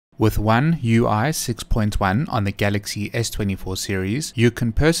With One U.I 6.1 on the Galaxy S24 series, you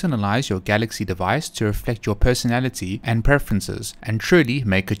can personalize your Galaxy device to reflect your personality and preferences and truly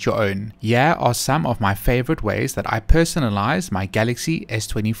make it your own. Here are some of my favorite ways that I personalize my Galaxy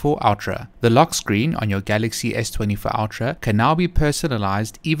S24 Ultra. The lock screen on your Galaxy S24 Ultra can now be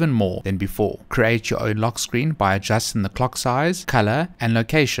personalized even more than before. Create your own lock screen by adjusting the clock size, color, and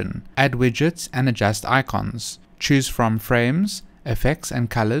location. Add widgets and adjust icons. Choose from frames, effects and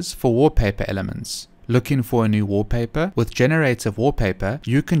colors for wallpaper elements. Looking for a new wallpaper? With Generative Wallpaper,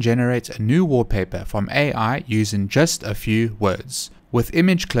 you can generate a new wallpaper from AI using just a few words. With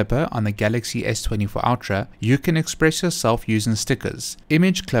Image Clipper on the Galaxy S24 Ultra, you can express yourself using stickers.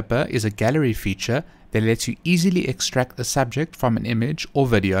 Image Clipper is a gallery feature that lets you easily extract a subject from an image or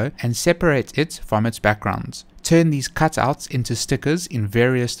video and separate it from its background. Turn these cutouts into stickers in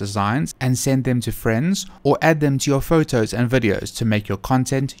various designs and send them to friends or add them to your photos and videos to make your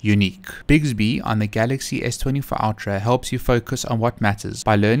content unique. Bixby on the Galaxy S24 Ultra helps you focus on what matters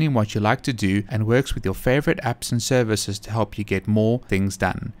by learning what you like to do and works with your favorite apps and services to help you get more things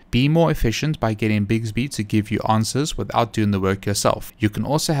done. Be more efficient by getting Bixby to give you answers without doing the work yourself. You can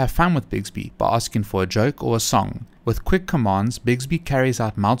also have fun with Bixby by asking for a joke or a song. With quick commands, Bixby carries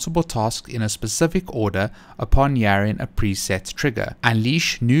out multiple tasks in a specific order upon hearing a preset trigger.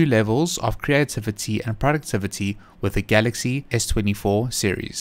 Unleash new levels of creativity and productivity with the Galaxy S24 series.